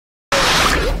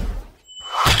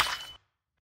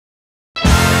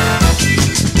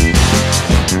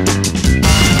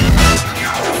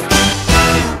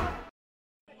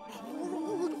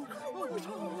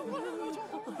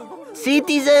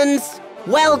Citizens,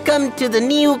 welcome to the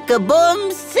new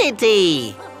Kaboom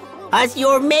City. As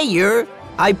your mayor,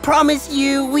 I promise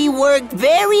you we worked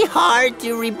very hard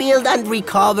to rebuild and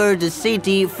recover the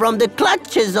city from the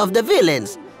clutches of the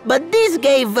villains. But this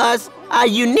gave us a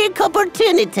unique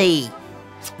opportunity.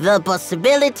 The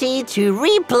possibility to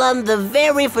replumb the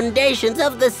very foundations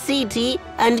of the city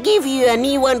and give you a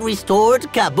new and restored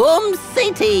Kaboom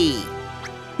City.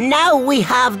 Now we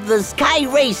have the Sky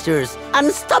Racers,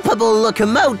 unstoppable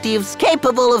locomotives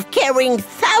capable of carrying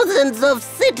thousands of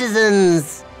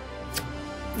citizens.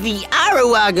 The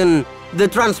Arrow Wagon, the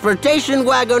transportation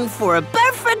wagon for a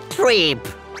perfect trip.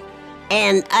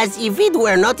 And as if it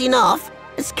were not enough,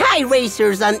 Sky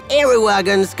Racers and Arrow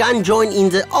Wagons can join in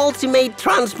the ultimate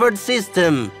transport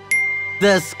system,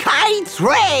 the Sky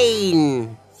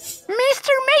Train.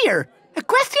 Mr. Mayor, a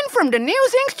question from the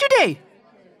Newsings today.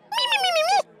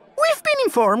 We've been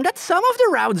informed that some of the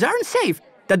routes aren't safe,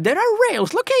 that there are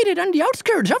rails located on the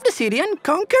outskirts of the city and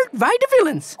conquered by the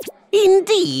villains.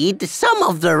 Indeed, some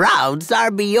of the routes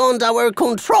are beyond our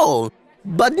control.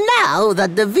 But now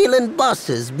that the villain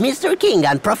bosses, Mr. King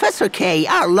and Professor K,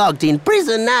 are locked in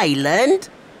Prison Island,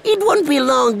 it won't be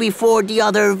long before the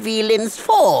other villains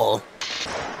fall.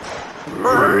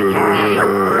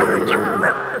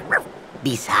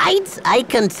 Besides, I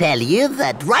can tell you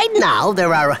that right now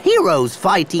there are heroes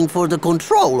fighting for the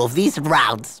control of these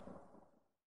routes.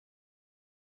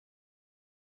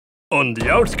 On the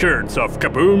outskirts of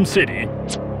Kaboom City.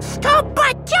 Stop,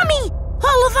 but Jimmy!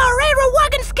 All of our Arrow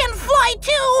Wagons can fly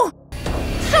too!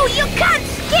 So you can't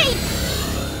escape!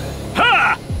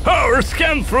 Ha! Ours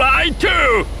can fly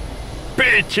too!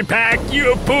 Pitchy Pack,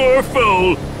 you poor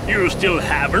fool! You still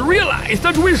haven't realized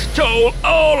that we stole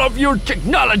all of your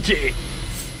technology!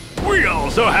 We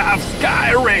also have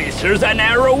Sky Racers and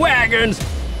Arrow Wagons,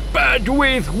 but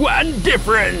with one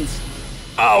difference.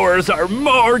 Ours are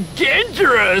more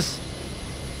dangerous!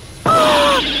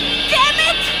 Oh!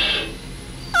 Damn it!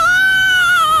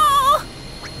 Oh!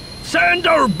 Send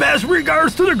our best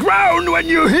regards to the ground when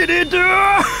you hit it!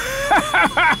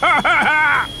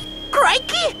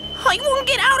 Crikey! I won't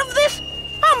get out of this!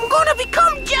 I'm gonna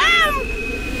become jam!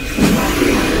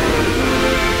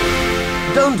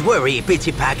 Don't worry,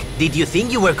 Pitchy Pack. Did you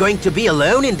think you were going to be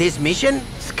alone in this mission?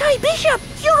 Sky Bishop,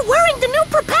 you're wearing the new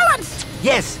propellants!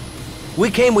 Yes.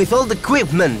 We came with all the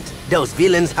equipment. Those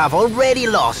villains have already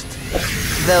lost.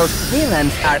 Those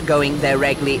villains are going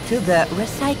directly to the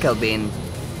recycle bin.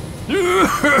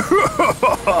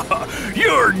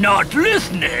 You're not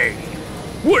listening!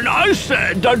 When I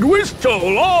said that we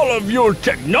stole all of your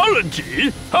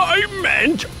technology, I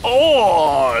meant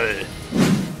all!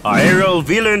 Aerial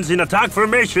villains in attack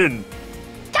formation!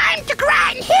 Time to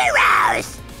grind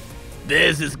heroes!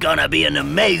 This is gonna be an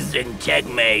amazing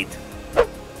checkmate.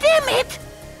 Damn it!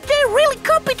 They really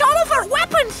copied all of our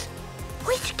weapons!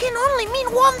 Which can only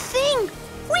mean one thing.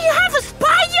 We have a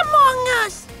spy among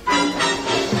us!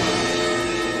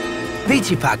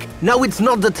 Pitchy Pack, now it's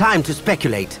not the time to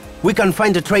speculate. We can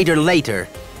find a traitor later.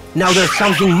 Now there's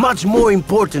something much more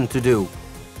important to do.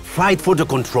 Fight for the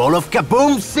control of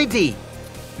Kaboom City!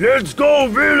 Let's go,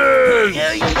 villains!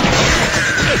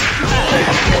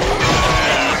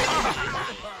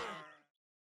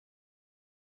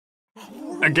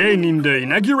 Again in the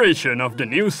inauguration of the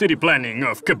new city planning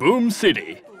of Kaboom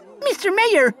City. Mr.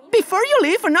 Mayor, before you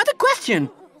leave, another question.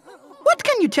 What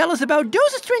can you tell us about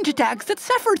those strange attacks that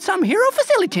suffered some hero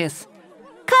facilities?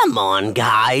 Come on,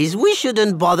 guys. We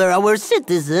shouldn't bother our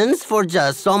citizens for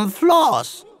just some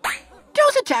flaws.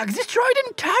 Those attacks destroyed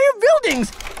entire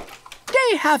buildings.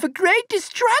 They have a great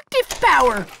destructive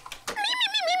power.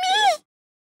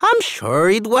 I'm sure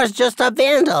it was just a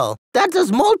vandal. That's a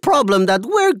small problem that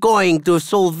we're going to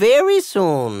solve very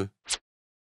soon.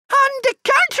 On the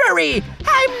contrary,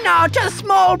 I'm not a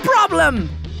small problem.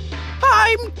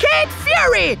 I'm Kate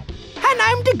Fury, and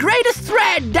I'm the greatest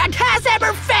threat that has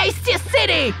ever faced this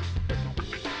city.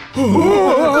 I'm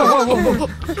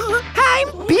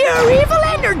pure evil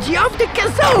energy of the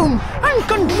KAZOOM,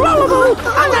 uncontrollable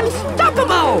and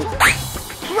unstoppable.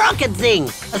 Rocket Zing!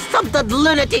 Stop that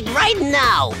lunatic right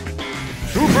now!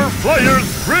 Super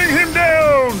Flyers, bring him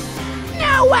down!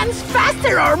 No one's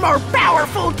faster or more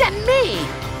powerful than me.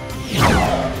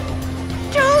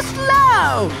 Too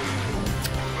slow.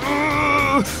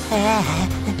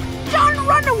 Don't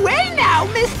run away now,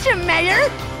 Mr.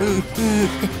 Mayor.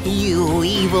 You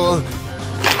evil...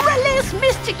 Release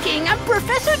Mr. King and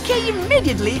Professor K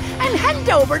immediately and hand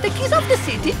over the keys of the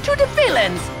city to the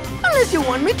villains. Unless you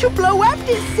want me to blow up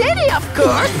this city, of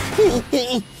course.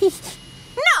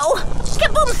 No!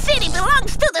 Kaboom City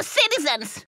belongs to the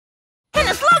citizens! And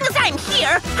as long as I'm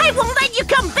here, I won't let you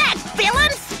come back,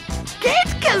 villains! Get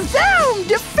KAZOOM,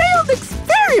 the failed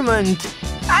experiment!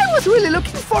 I was really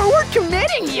looking forward to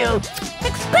meeting you!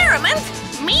 Experiment?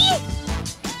 Me?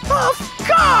 Of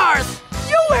course!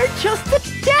 You were just a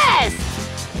test!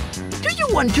 Do you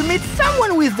want to meet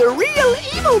someone with the real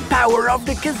evil power of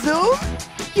the KAZOOM?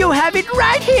 You have it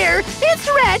right here! It's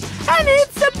red and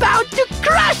it's about to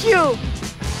crush you!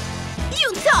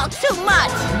 You talk too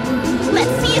much!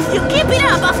 Let's see if you keep it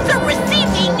up after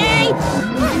receiving a...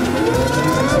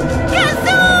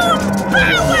 KAZOOM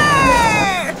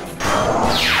power!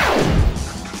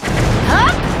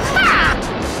 Huh?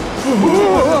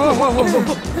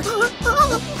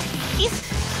 He's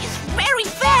very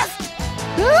fast!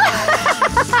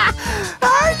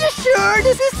 Are you sure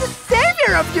this is the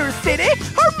savior of your city?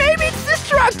 Or maybe it's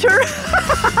Destructor?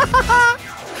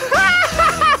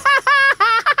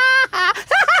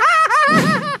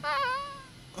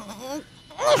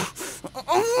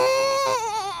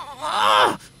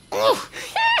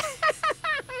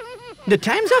 The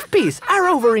times of peace are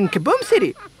over in Kaboom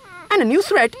City, and a new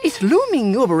threat is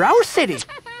looming over our city.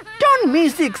 Don't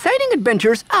miss the exciting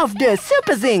adventures of the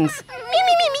SuperThings.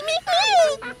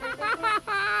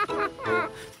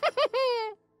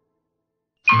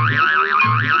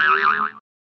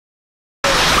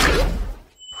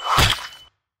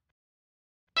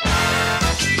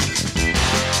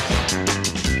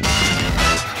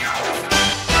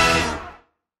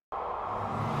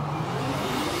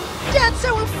 That's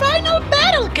our final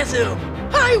battle, KAZOOM!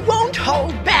 I won't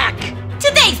hold back!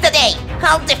 Today's the day!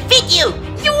 I'll defeat you!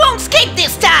 You won't escape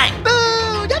this time!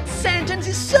 Boo! That sentence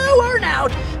is so worn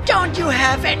out! Don't you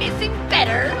have anything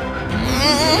better?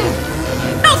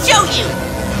 I'll show you!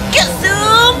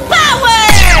 KAZOOM power!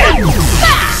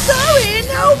 Sorry,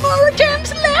 no more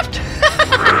attempts left!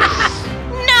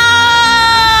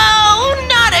 No!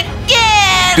 Not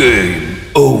again!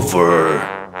 Game over.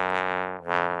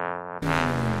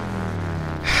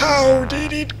 How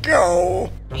did it go?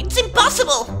 It's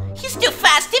impossible! He's too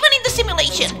fast, even in the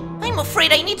simulation! I'm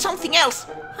afraid I need something else.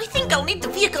 I think I'll need the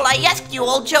vehicle I asked you,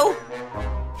 old Joe.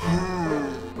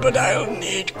 But I'll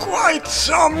need quite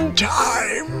some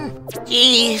time.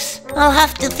 Jeez, I'll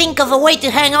have to think of a way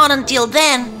to hang on until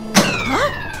then.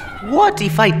 Huh? What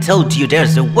if I told you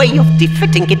there's a way of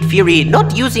defeating Kid Fury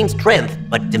not using strength,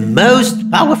 but the most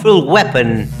powerful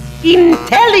weapon,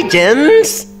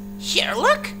 intelligence?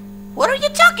 Sherlock? What are you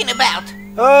talking about?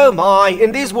 Oh my,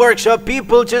 in this workshop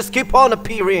people just keep on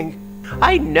appearing.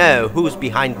 I know who's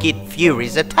behind Kid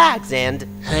Fury's attacks and...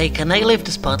 Hey, can I leave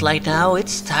the spotlight now?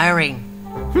 It's tiring.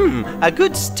 A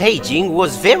good staging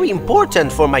was very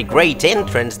important for my great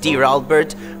entrance, dear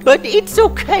Albert. But it's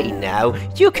okay now,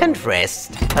 you can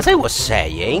rest. As I was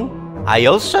saying, I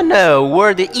also know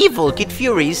where the evil Kid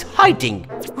Fury is hiding.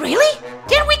 Really?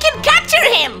 Then we can capture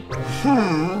him!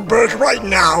 But right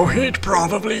now he'd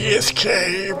probably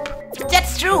escape.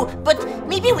 That's true, but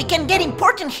maybe we can get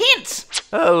important hints.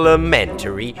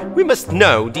 Elementary. We must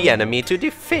know the enemy to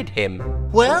defeat him.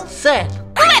 Well said.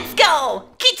 Let's go!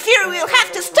 Kid Fury will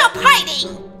have to stop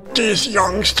hiding! These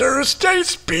youngsters, they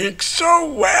speak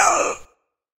so well.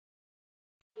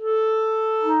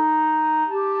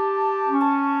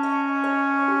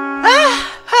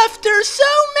 After so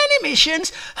many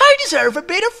missions, I deserve a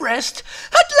bit of rest.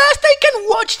 At last I can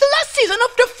watch the last season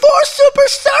of the 4 Super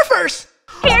Surfers!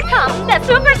 Here comes the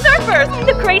Super Surfers,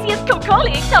 the craziest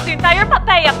co-colleagues of the entire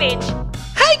Papaya Beach.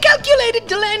 I calculated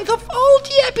the length of all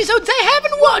the episodes I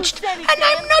haven't watched, and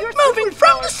I'm not moving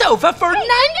from the sofa for 9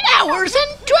 hours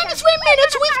and 23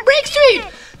 minutes with breaks to eat.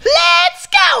 Let's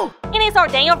go! It is our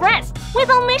day of rest, with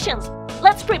all missions.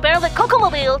 Let's prepare the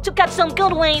Cocomobile to catch some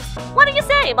good waves. What do you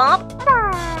say, Bob?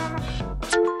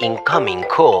 Incoming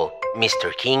call.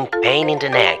 Mr. King, pain in the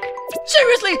neck.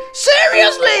 Seriously!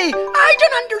 Seriously! I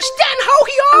don't understand how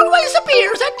he always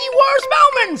appears at the worst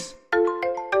moments!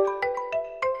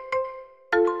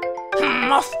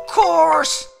 Of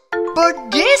course!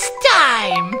 But this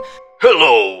time...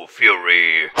 Hello,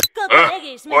 Fury.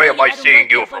 Why am I seeing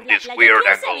you from this weird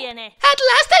angle? At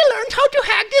last I learned how to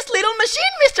hack this little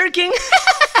machine, Mr. King!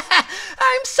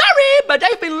 I'm sorry, but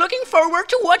I've been looking forward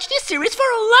to watch this series for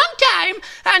a long time,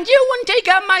 and you won't take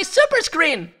up my super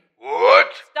screen!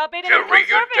 What? Stop it, Fury,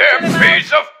 you damn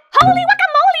piece of... Holy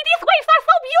guacamole, these waves are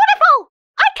so beautiful!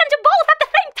 I can do both at the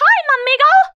same time,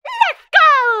 amigo! Let's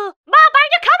go! Bob, are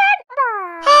you coming?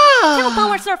 Tell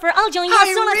Power Surfer I'll join you as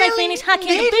soon as I finish hacking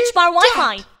the beach bar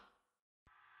Wi-Fi.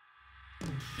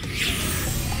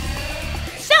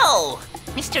 So,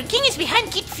 Mr. King is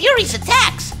behind Kid Fury's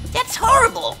attacks. That's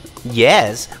horrible.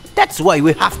 Yes, that's why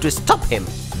we have to stop him.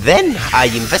 Then I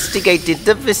investigated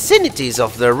the vicinities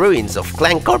of the ruins of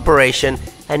Clan Corporation,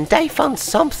 and I found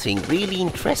something really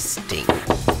interesting.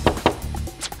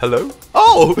 Hello?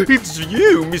 Oh, it's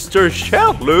you, Mr.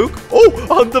 Sherlock. Oh,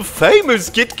 I'm the famous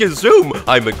Kid KAZOOM.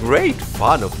 I'm a great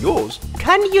fan of yours.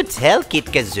 Can you tell Kid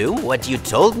KAZOOM what you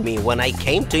told me when I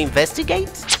came to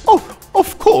investigate? Oh,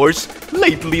 of course.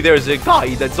 Lately there's a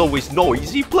guy that's always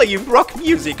noisy, playing rock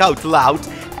music out loud.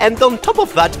 And on top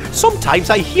of that, sometimes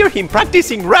I hear him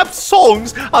practicing rap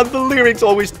songs, and the lyrics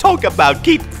always talk about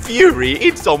Kid Fury.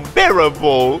 It's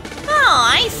unbearable.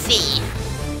 Oh, I see.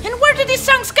 And where did these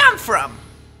songs come from?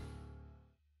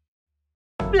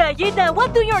 Playita,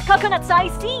 what do your coconuts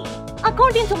eyes see?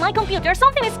 According to my computer,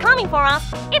 something is coming for us.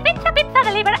 If it's a pizza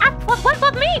delivered, ask for one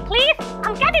for me, please.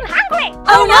 I'm getting hungry.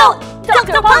 Oh no!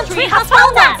 Dr. Poultry has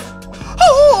found us!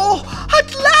 Oh,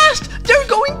 at last! They're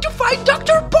going to fight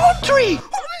Dr. Poultry!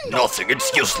 Nothing,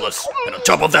 it's useless. And on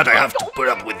top of that, I have to put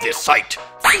up with this sight.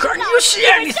 Can you see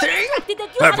anything?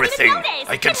 Everything.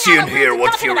 I can see and hear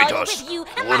what Fury does.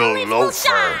 Little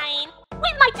loafer.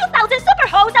 With my 2,000 super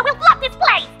hose, I will flood this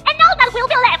place! And all that will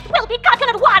be left will be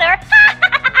coconut water!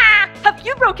 Have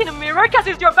you broken a mirror cause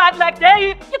it's your bad luck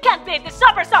day? You can't beat the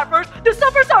Super Surfers! The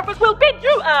Super Surfers will beat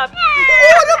you up!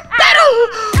 What a battle!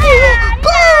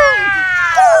 Boom!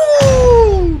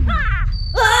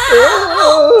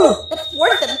 That's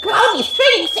worse than Clowny's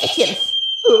training sessions.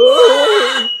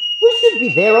 We should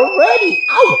be there already.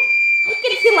 Ouch! I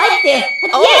can see light there.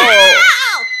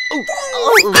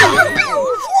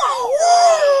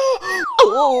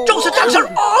 Those attacks are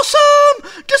awesome!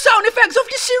 The sound effects of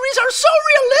this series are so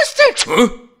realistic! Huh?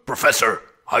 Professor,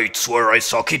 I'd swear I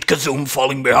saw Kid KAZOOM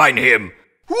falling behind him.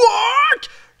 What?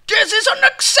 This is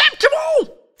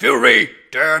unacceptable! Fury,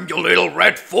 damn you little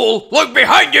red fool! Look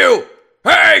behind you!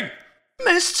 Hey!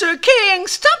 Mr. King,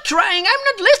 stop trying! I'm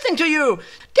not listening to you!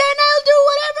 Then I'll do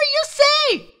whatever you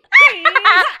say!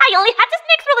 I only had to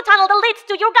sneak through the tunnel that leads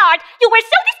to your guard. You were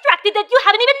so distracted that you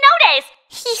haven't even noticed.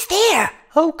 He's there.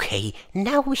 Okay,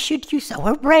 now we should use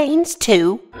our brains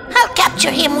too. I'll capture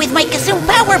him with my KAZOOM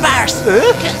power bars!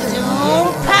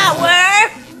 KAZOOM power!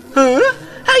 Huh?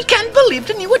 I can't believe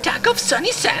the new attack of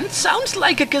Sunny Sand sounds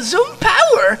like a KAZOOM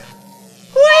power!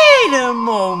 Wait a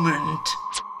moment!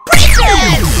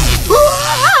 Prison!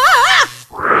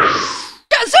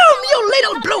 KAZOOM, you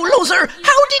little blue loser!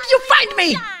 How did you find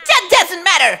me? That doesn't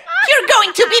matter! You're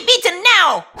going to be beaten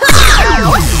now!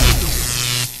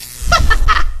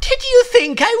 Did you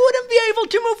think I wouldn't be able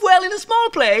to move well in a small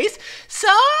place?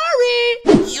 Sorry!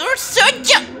 You're so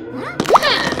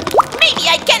Maybe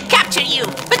I can't capture you,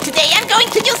 but today I'm going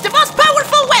to use the most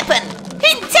powerful weapon!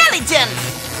 Intelligence!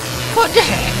 What the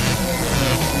heck?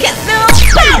 KAZOOM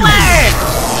power!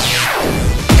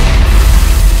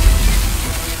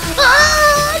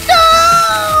 Oh no!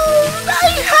 My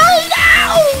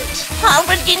hideout!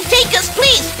 Albertine, take us,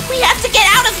 please! We have to get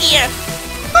out of here!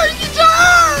 My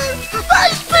guitar! My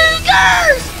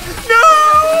speakers! No!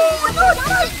 Not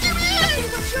my TV!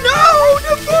 No!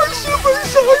 The 4 Super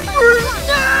Surfers!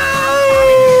 No!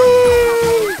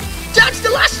 That's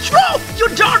the last straw, you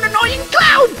darn annoying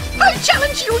clown! I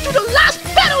challenge you to the last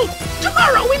battle!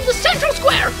 Tomorrow in the Central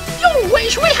Square! You'll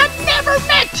wish we had never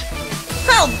met!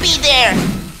 I'll be there!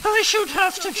 I should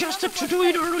have suggested to do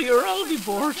it earlier. I'll be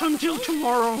bored until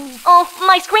tomorrow. Oh,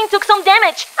 my screen took some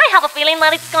damage. I have a feeling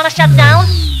that it's gonna shut down.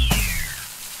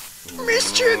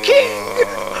 Mr. King,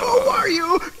 how are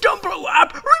you? Don't blow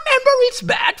up. Remember, it's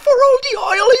bad for all the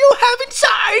oil you have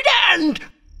inside and...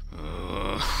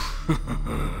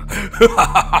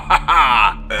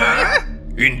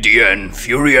 In the end,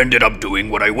 Fury ended up doing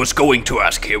what I was going to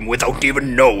ask him without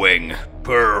even knowing.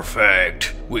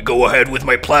 Perfect. We go ahead with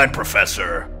my plan,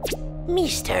 Professor.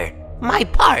 Mister, my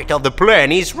part of the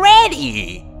plan is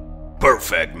ready.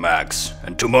 Perfect, Max.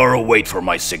 And tomorrow wait for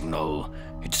my signal.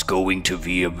 It's going to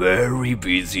be a very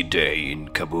busy day in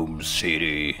Kaboom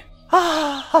City.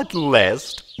 At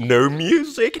last. No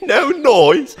music, no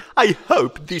noise. I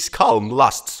hope this calm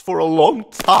lasts for a long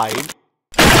time.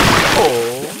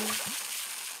 Oh.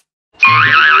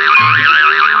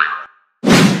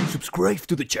 Subscribe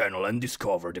to the channel and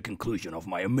discover the conclusion of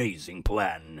my amazing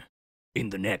plan. In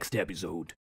the next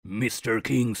episode, Mr.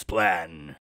 King's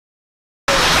plan.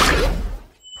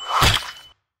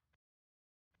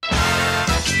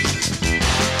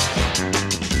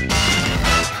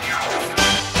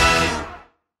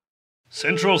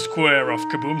 Central Square of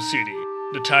Kaboom City.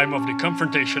 The time of the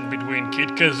confrontation between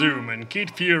Kid KAZOOM and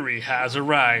Kid Fury has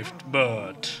arrived,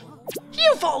 but...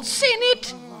 You've all seen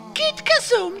it! Kid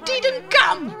KAZOOM didn't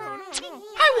come!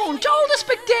 I want all the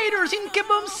spectators in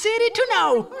Kaboom City to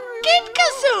know Kid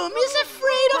KAZOOM is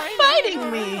afraid of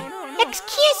fighting me!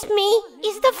 Excuse me,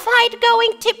 is the fight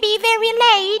going to be very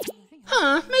late?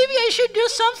 Maybe I should do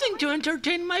something to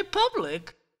entertain my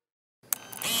public.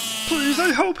 Please,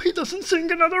 I hope he doesn't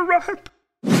sing another rap.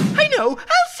 I know,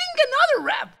 I'll sing another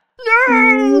rap.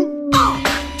 No!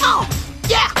 Oh,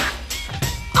 yeah!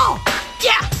 Oh,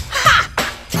 yeah! Ha!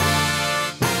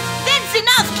 That's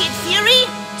enough, Kid Fury!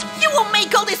 You will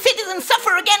make all the citizens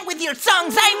suffer again with your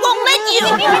songs. I won't let you!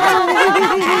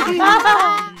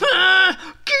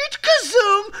 Kid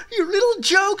KAZOOM, your little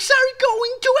jokes are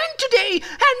going to end today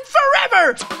and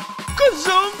forever!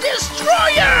 KAZOOM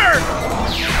Destroyer!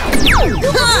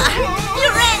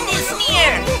 Your end is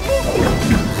near!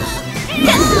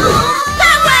 KAZOOM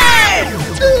Power!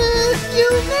 You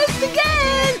missed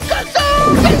again! KAZOOM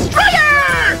Destroyer!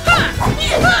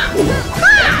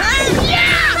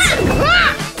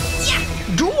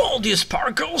 Do all these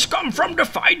sparkles come from the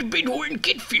fight between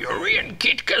Kid Fury and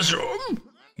Kid KAZOOM?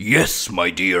 Yes, my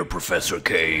dear Professor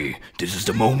K. This is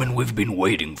the moment we've been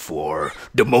waiting for.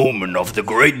 The moment of the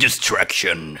great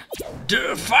distraction.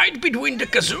 The fight between the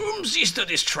KAZOOMs is the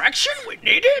distraction we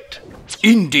needed?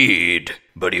 Indeed.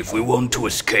 But if we want to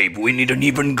escape, we need an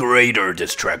even greater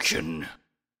distraction.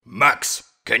 Max,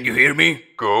 can you hear me?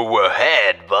 Go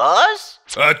ahead, boss.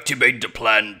 Activate the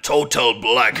plan Total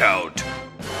Blackout.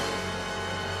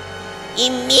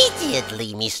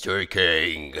 Immediately, Mr.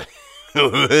 King.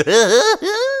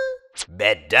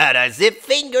 Bedada, Zip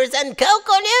Fingers, and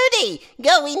Coconutty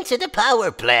go into the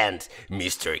power plant.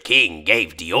 Mr. King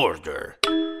gave the order.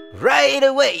 Right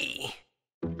away.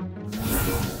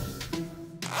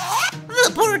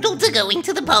 The portal to go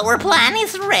into the power plant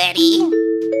is ready.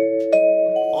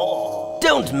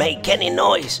 Don't make any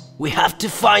noise. We have to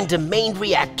find the main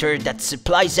reactor that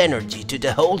supplies energy to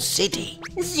the whole city.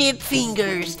 Zip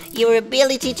Fingers, your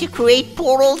ability to create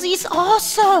portals is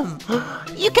awesome.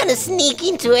 You can sneak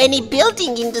into any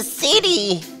building in the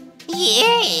city.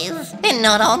 Yes, and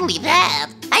not only that,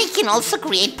 I can also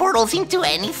create portals into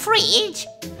any fridge.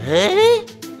 Huh?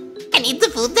 And eat the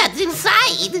food that's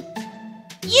inside.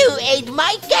 You ate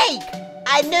my cake!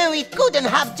 I knew it couldn't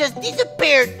have just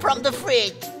disappeared from the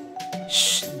fridge.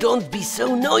 Shh, don't be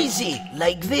so noisy.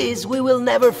 Like this, we will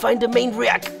never find the main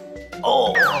reactor.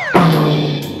 Oh,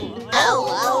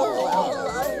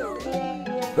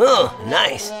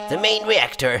 nice. The main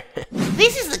reactor.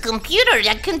 This is the computer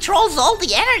that controls all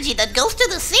the energy that goes to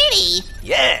the city.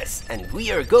 Yes, and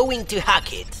we are going to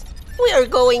hack it. We are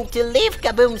going to leave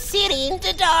Kaboom City in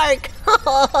the dark.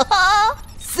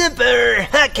 Super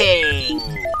hacking!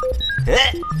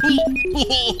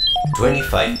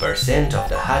 25% of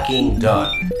the hacking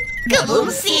done. Kaboom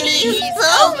City is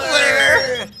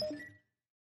over!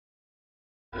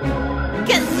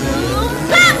 KAZOOM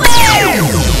Power!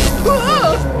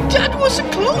 Whoa, that was a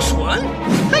close one.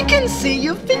 I can see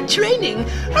you've been training.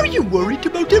 Are you worried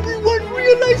about everyone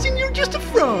realizing you're just a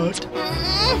fraud?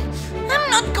 I'm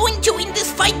not going to win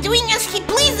this fight doing as he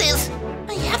pleases.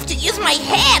 I have to use my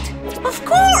head. Of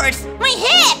course, my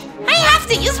head. I have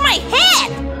to use my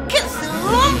head.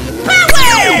 KAZOOM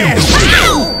Power!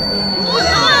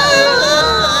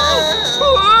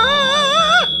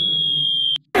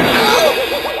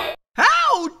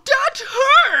 Ow, that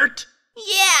hurt!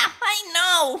 Yeah, I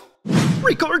know.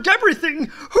 Record everything!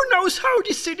 Who knows how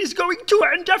this city's going to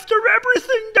end after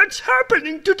everything that's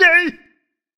happening today?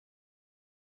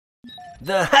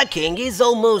 The hacking is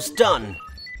almost done.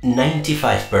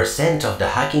 95% of the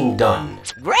hacking done.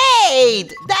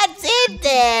 Great! That's it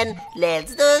then!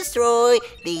 Let's destroy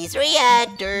this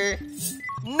reactor.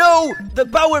 No! The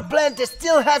power plant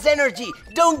still has energy!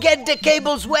 Don't get the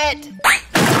cables wet!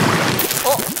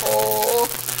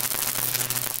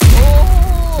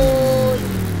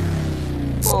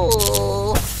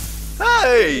 Oh.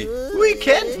 Hey! We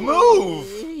can't move!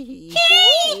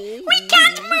 Hey! We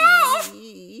can't move!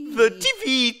 The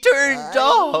TV turned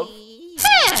off!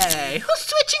 Hey, who's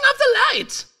switching off the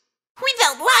lights?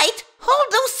 Without light, all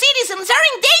those citizens are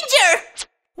in danger!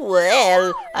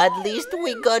 Well, at least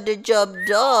we got the job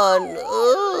done.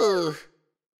 Ugh.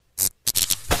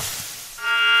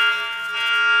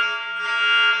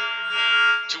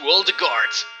 To all the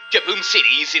guards, Kaboom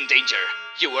City is in danger.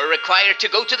 You are required to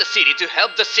go to the city to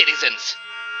help the citizens.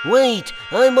 Wait,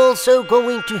 I'm also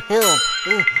going to help.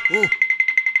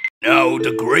 Now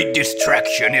the great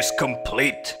distraction is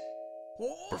complete.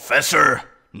 Professor,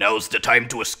 now's the time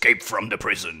to escape from the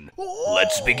prison.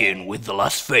 Let's begin with the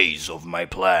last phase of my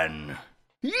plan.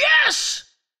 Yes!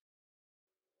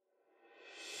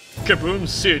 Kaboom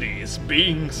City is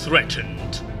being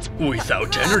threatened.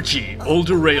 Without energy, all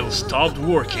the rails stopped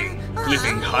working,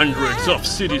 leaving hundreds of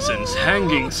citizens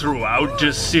hanging throughout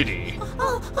the city.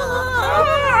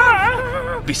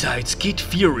 Besides, Kid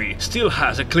Fury still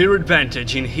has a clear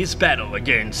advantage in his battle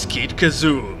against Kid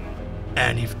KAZOOM.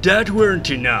 And if that weren't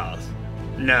enough,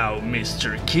 now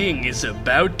Mr. King is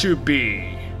about to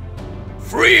be...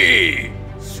 free!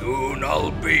 Soon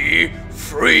I'll be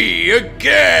free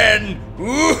again!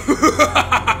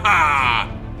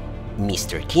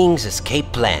 Mr. King's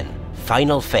escape plan,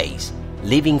 final phase,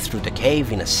 living through the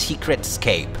cave in a secret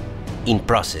escape, in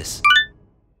process.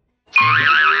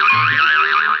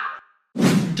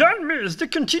 Don't miss the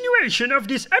continuation of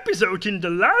this episode in the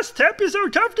last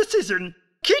episode of the season,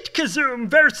 Kid KAZOOM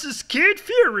vs Kid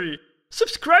Fury.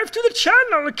 Subscribe to the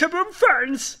channel, Kaboom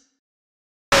fans!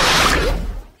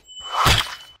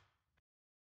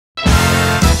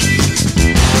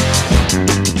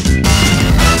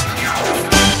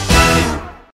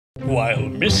 While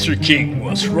Mr. King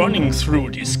was running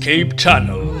through the escape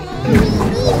tunnel,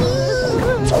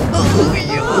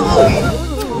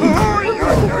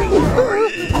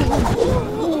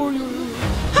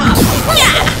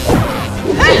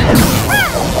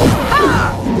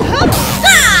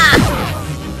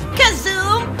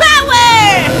 KAZOOM power!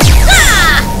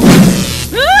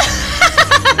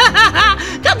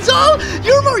 That's all!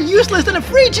 You're more useless than a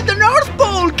fridge in the North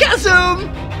Pole, KAZOOM!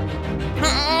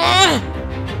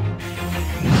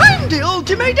 I'm the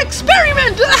ultimate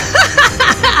experiment!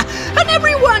 And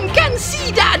everyone can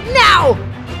see that now!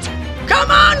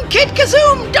 Come on, Kid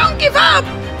KAZOOM, don't give up!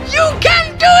 You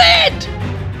can do it!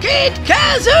 Kid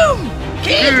KAZOOM!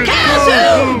 Kid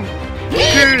KAZOOM!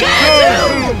 Kid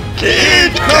KAZOOM!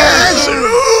 Kid KAZOOM!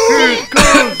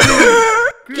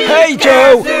 Hey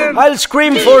Joe, I'll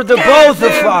scream for the both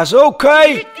of us,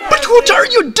 okay? But what are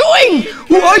you doing?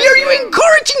 Why are you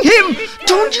encouraging him?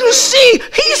 Don't you see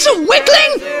he's a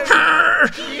weakling?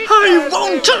 I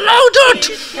won't allow that!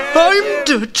 I'm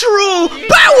the true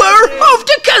power of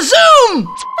the KAZOOM!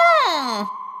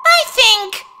 I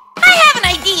think I have an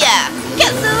idea!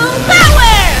 KAZOOM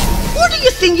power! What do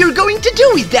you think you're going to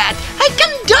do with that? I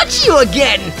can dodge you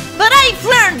again! But I've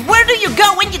learned where do you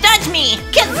go when you dodge me!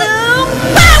 KAZOOM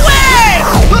power!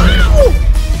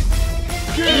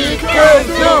 Kid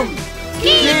KAZOOM!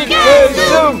 Kid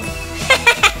KAZOOM!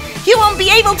 You won't be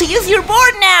able to use your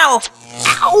board now!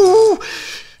 Ow!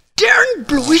 Darn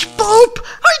bluish bulb!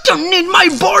 I don't need my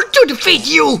board to defeat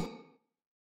you!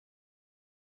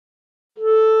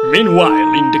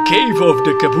 meanwhile in the cave of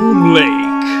the Kaboom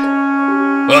Lake.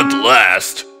 At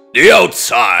last, the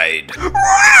outside!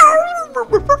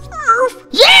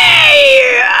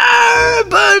 Yay!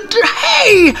 But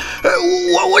hey,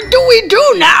 what do we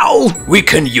do now? We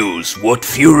can use what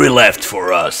Fury left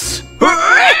for us.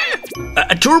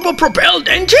 A turbo-propelled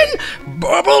engine?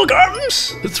 Bubble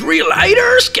gums? 3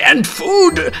 lighters? Canned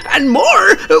food? And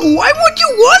more? Why would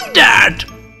you want that?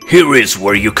 Here is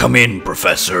where you come in,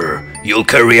 Professor. You'll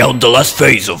carry out the last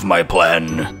phase of my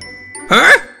plan.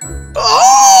 Huh?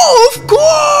 Oh, of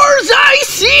course! I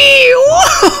see!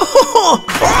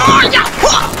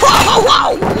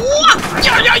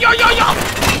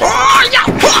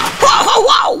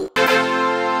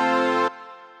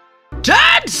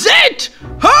 That's it!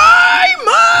 I'm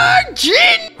a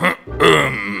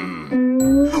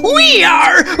We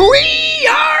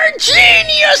are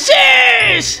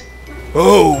geniuses!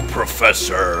 Oh,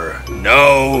 Professor.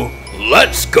 Now,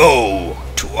 let's go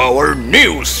to our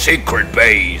new secret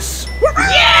base.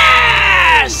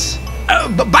 Yes!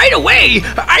 By the way,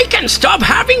 I can stop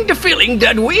having the feeling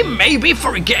that we may be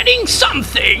forgetting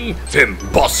something.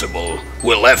 Impossible.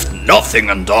 We left nothing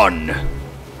undone.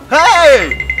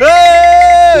 Hey!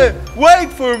 Hey! Wait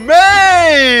for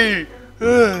me!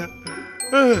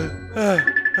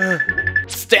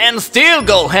 Stand still,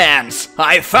 Gold Hands!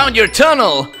 I found your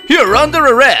tunnel! You're under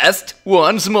arrest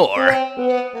once more!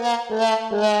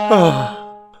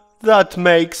 That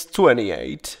makes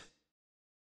 28.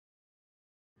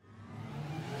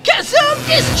 KAZOOM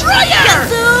Destroyer!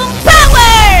 KAZOOM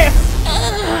power!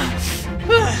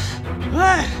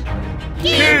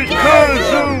 Kid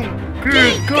KAZOOM!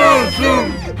 Kid KAZOOM!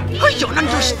 I don't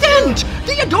understand!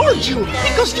 They adored you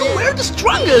because you were the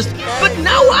strongest, but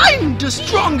now I'm the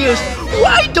strongest!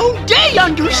 Why don't they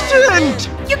understand?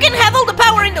 You can have all the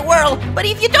power in the world, but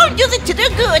if you don't use it to do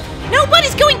good,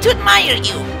 nobody's going to admire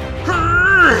you!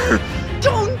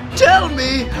 Don't tell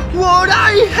me what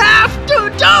I have to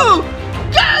do!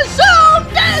 KAZOOM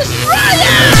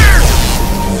Destroyer!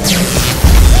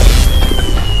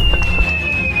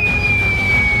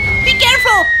 Be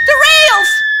careful! The rails!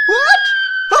 What?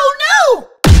 Oh no!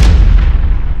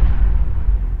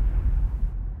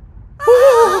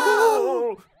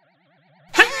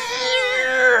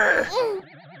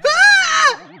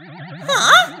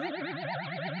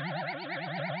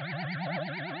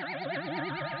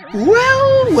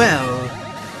 Well, well.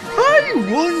 I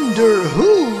wonder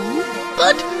who,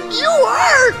 but you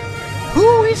are!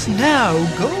 Who is now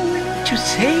going to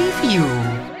save you?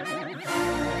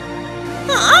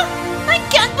 Huh? I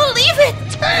can't believe it!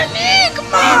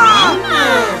 Enigma!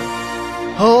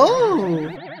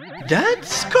 Oh,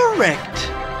 that's correct.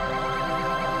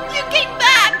 You came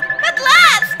back! At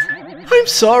last! I'm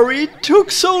sorry it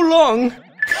took so long.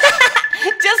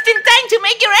 Just in time to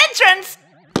make your entrance!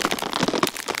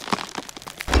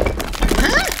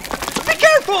 Huh? Be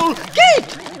careful!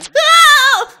 Gate!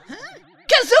 Oh!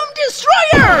 KAZOOM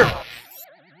Destroyer!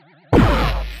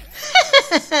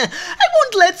 I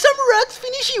won't let some rats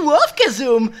finish you off,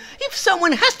 KAZOOM. If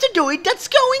someone has to do it, that's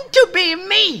going to be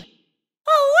me.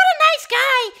 Oh, what a nice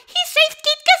guy! He saved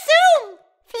Kid KAZOOM!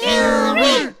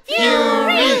 Fury!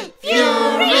 Fury!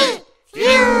 Fury!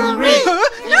 Fury!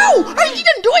 No! I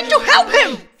didn't do it to help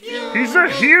him! He's a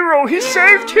hero! He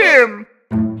saved him!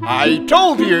 I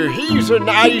told you, he's a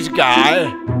nice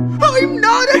guy. I'm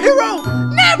not a hero!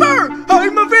 Never!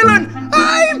 I'm a villain!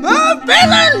 I'm a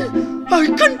villain! I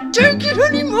can't take it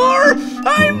anymore!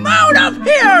 I'm out of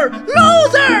here!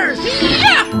 Losers!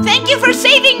 Yeah! Thank you for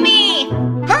saving me!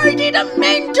 I didn't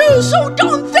mean to, so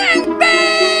don't thank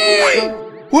me!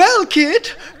 Well,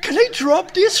 kid, can I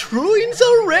drop these ruins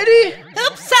already?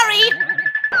 Oops, sorry!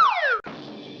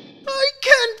 I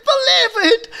can't believe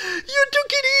it! You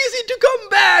took it easy to come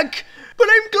back! But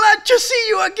I'm glad to see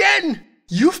you again!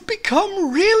 You've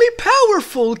become really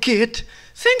powerful, kid.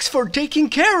 Thanks for taking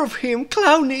care of him,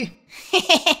 Clowny.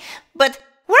 But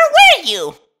where were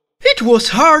you? It was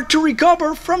hard to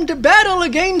recover from the battle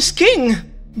against King.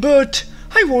 But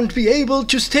I won't be able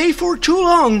to stay for too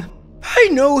long. I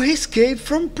know he escaped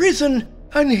from prison,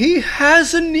 and he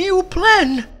has a new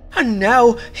plan. And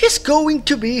now he's going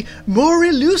to be more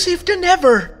elusive than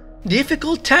ever.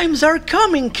 Difficult times are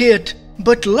coming, kid.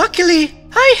 But luckily,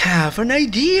 I have an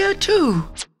idea too.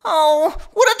 Oh,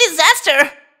 what a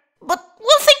disaster! But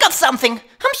we'll think of something.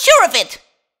 I'm sure of it.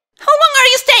 How long are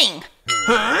you staying?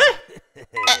 Huh?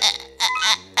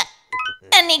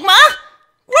 Enigma?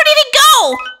 Where did he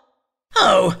go?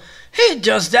 Oh, he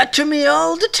does that to me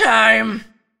all the time.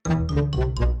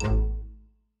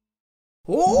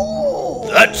 Oh,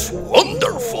 that's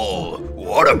wonderful!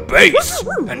 What a base!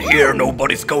 And here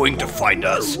nobody's going to find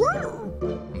us.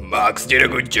 Max did a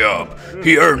good job.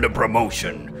 He earned a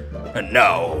promotion. And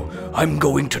now, I'm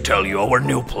going to tell you our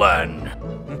new plan.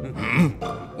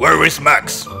 Where is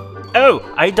Max? Oh,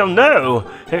 I don't know.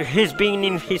 He's been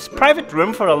in his private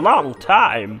room for a long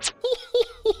time.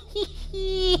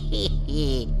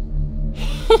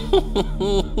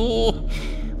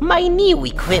 My new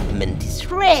equipment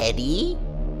is ready.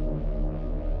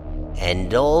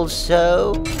 And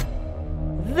also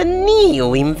the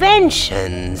new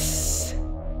inventions.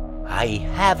 I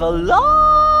have a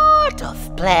lot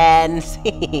of plans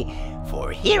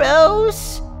for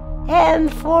heroes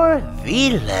and for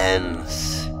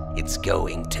villains. It's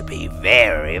going to be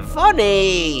very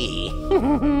funny.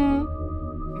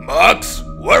 Max,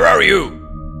 where are you?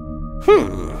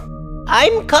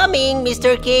 I'm coming,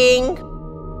 Mr. King.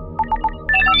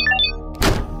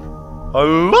 A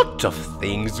lot of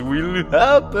things will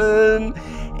happen,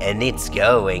 and it's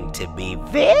going to be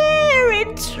very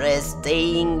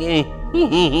interesting.